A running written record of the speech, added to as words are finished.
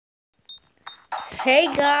Hey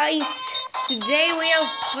guys, today we are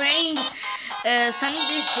playing Sonic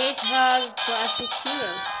the Hedgehog Classic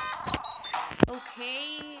Heroes.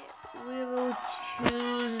 Okay, we will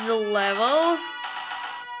choose the level.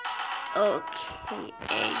 Okay,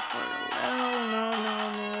 A for the level.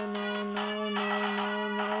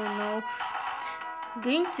 No.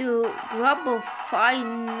 Going to grab a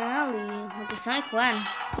finale of the Sonic one.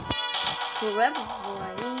 Grab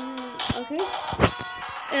one. Okay.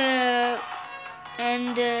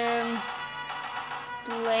 And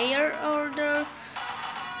player order.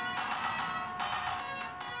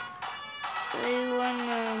 I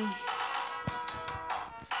wanna.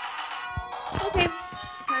 Okay,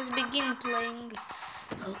 let's begin playing.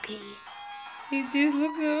 Okay. This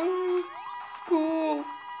looks so cool.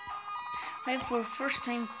 I for first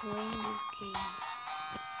time playing this game.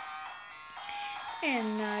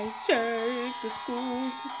 And I say it's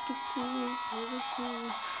cool.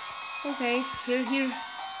 Okay, here.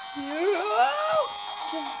 Oh!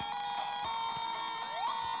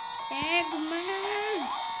 Eggman!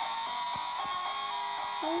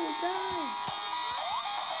 Oh god!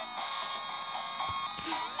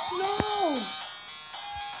 No!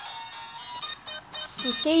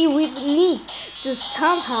 Okay, we need to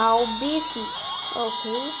somehow beat it.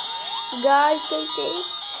 Okay, guys, take it.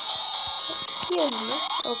 Here.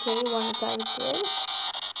 Okay, one time play.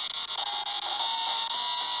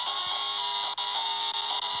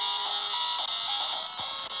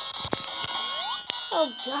 Oh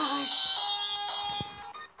gosh.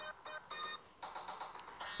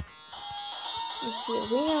 Okay,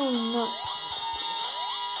 we don't know.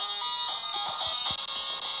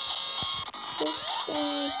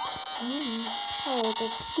 Oh,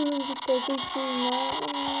 that's good because it's not.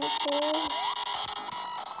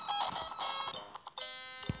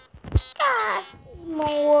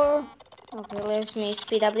 More. Okay, let me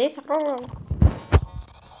speed up this.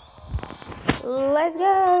 Let's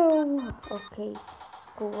go. Okay,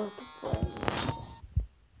 score to play.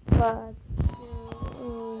 But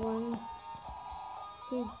when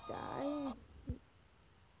he died,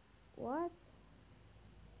 what?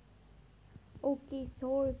 Okay,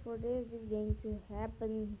 sorry for this. It's going to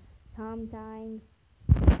happen sometimes.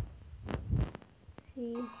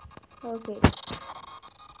 See? Okay.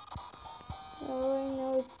 Oh, I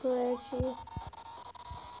know it's scratchy.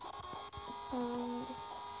 Sound.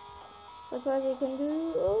 But what I can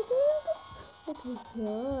do? Okay,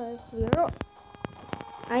 here.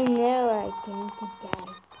 I know I can't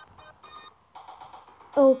die.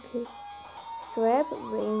 Okay. Grab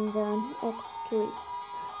Rain Down X3.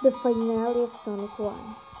 The finale of Sonic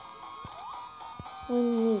 1. We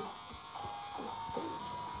need this stage.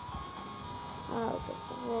 Out of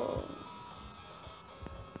the world.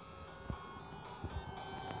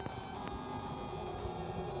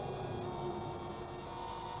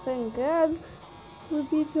 Thank God. The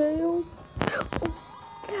details. Oh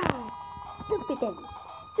gosh. Stupid.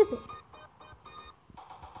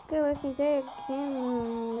 Okay, let me say again.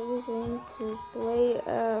 We're going to play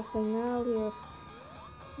a finale of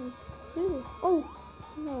 2. Oh,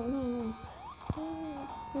 no.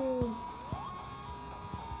 Oh,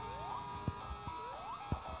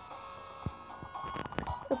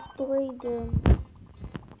 I played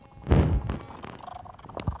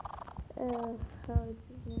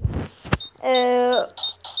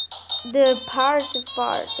how the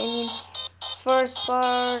part. I mean, first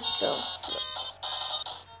part of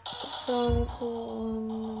Sonic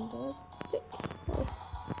 1.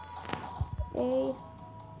 A.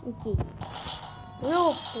 Okay.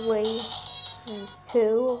 We'll play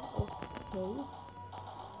 2. Okay.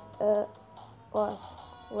 What?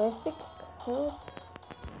 Classic code.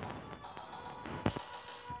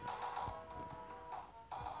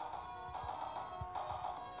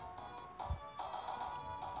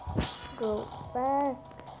 Go back.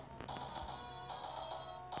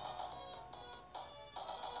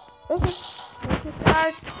 Okay, let's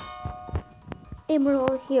start.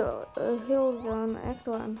 Emerald Hero, Hills on Act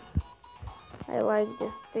 1. I like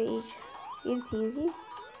this stage. It's easy.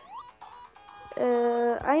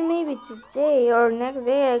 I maybe today or next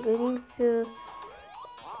day I'm going to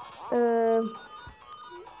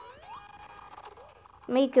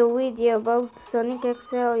make a video about Sonic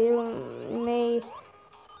XL. You may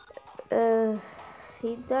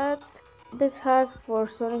see that. This hack for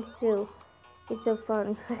Sonic 2. It's so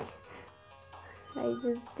fun. I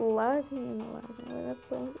just laughing when I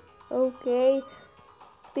play. Okay.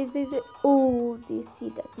 Please. Oh, do you see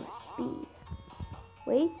that much speed?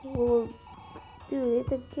 Wait, we'll do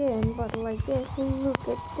it again, but like this. Look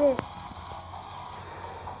at this.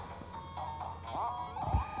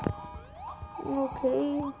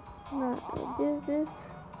 Okay. No, this.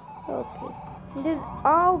 Okay. This.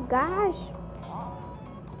 Oh gosh.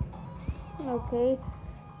 Okay.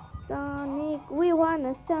 Sonic. We want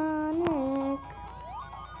a Sonic.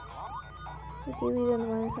 Okay, we don't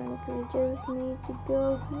want a Sonic. We just need to go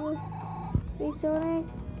here. Hey Sonic,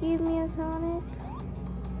 give me a Sonic.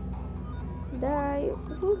 Die.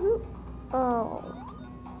 Woohoo. Oh.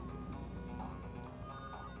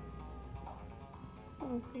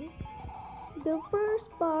 Okay. The first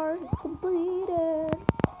part is completed.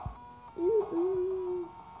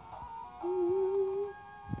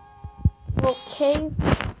 Okay,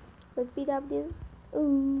 let's beat up this.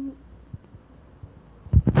 Ooh.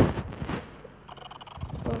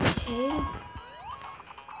 Okay.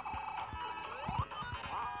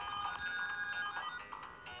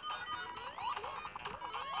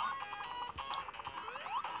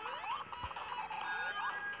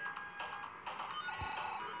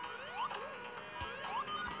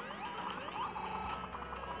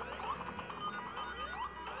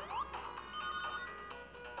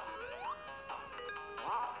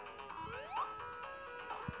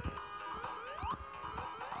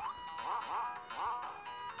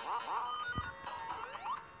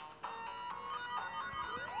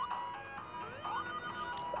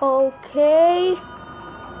 Okay.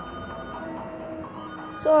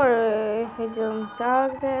 Sorry, I don't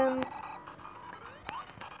talk them.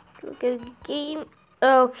 Look at the game.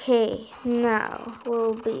 Okay, now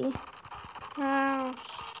will be. Now,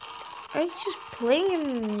 I just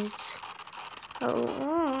playing.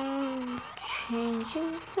 Oh,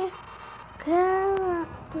 changing the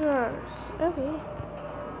characters. Okay.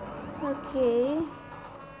 Okay.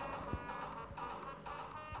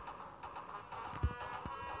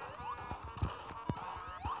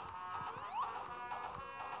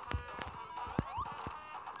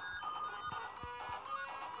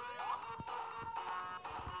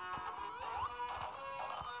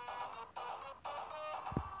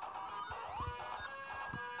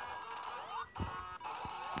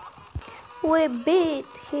 We beat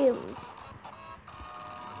him.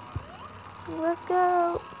 Let's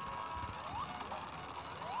go.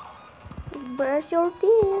 Brush your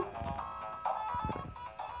teeth.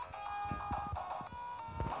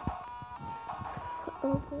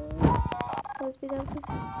 Okay. Let's beat up this.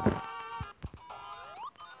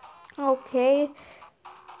 Okay.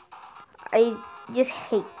 I just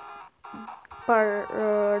hate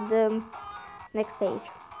the next stage.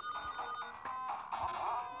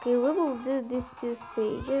 Okay, we will do these two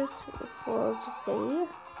stages for today.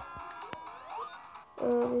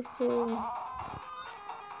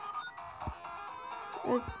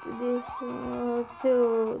 This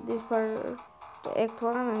this part, the Act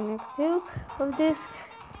 1 and Act 2 of this.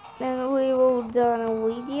 Then we will done a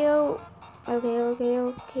video.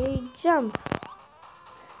 Okay, jump.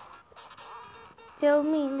 Tell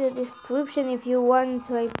me in the description if you want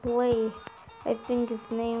to play. I think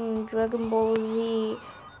it's named Dragon Ball Z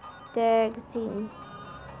Tag Team.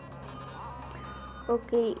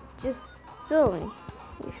 Okay, just so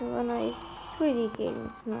if you wanna 3D game,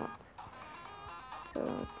 it's not. So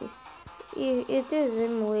it is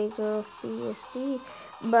emulator of PSP,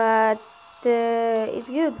 but it's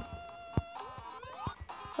good.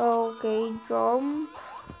 Okay, jump.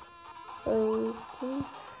 Okay,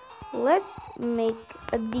 let's make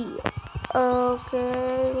a deal.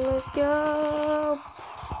 Okay, let's go.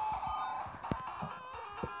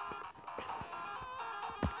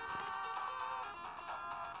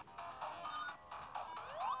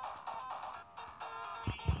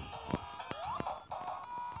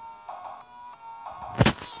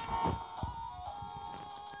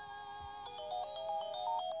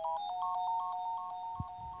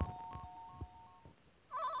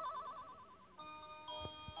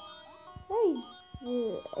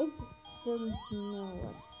 I just don't know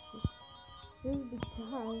what to do. This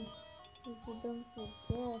because if you don't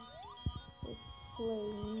forget it's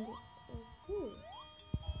playing too.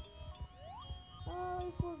 Oh,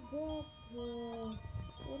 I forget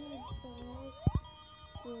when I start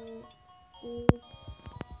this game.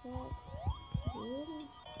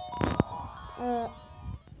 Uh,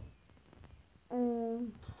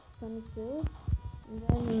 Sonic 2. And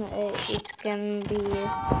then it can be in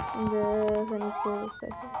the Sonic 2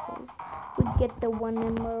 special stage. We get the 1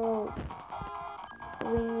 emerald.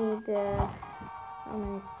 We need how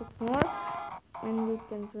many 6 more, and we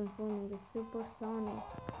can transform into Super Sonic,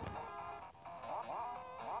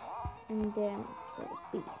 and then it will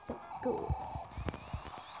be so good.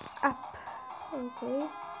 Up. Okay.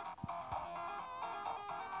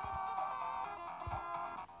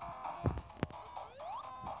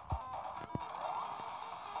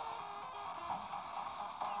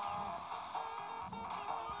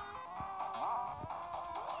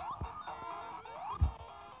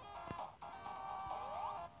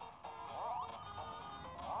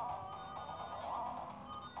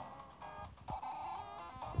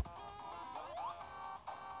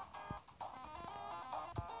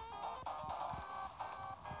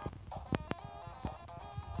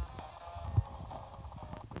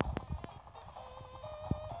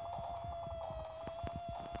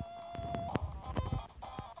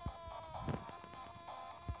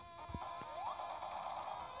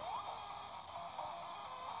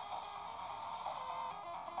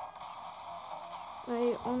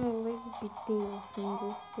 I only like Tails in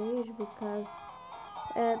this stage because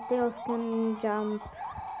Tails can jump,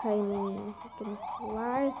 I mean, he can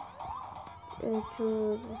fly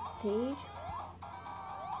through the stage.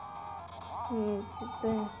 And it's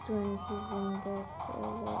best when he's in that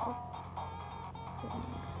world.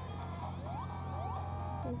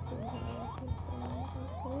 This is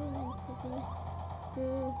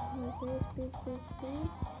what he's going to do. Okay,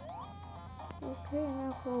 please. Okay,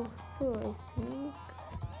 now close two, I think.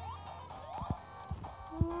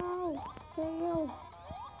 Oh, Tails.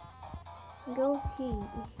 Go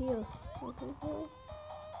here. Okay, go.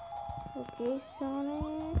 Okay,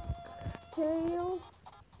 Sonic. Tails.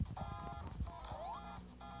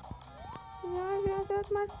 Yeah, I got that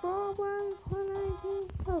much problems when I do.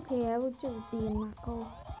 Okay, I will just be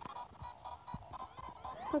Knuckles.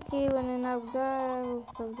 Okay, when I knock that, I will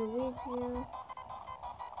stop the video.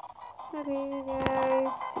 Okay,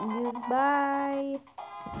 guys, goodbye.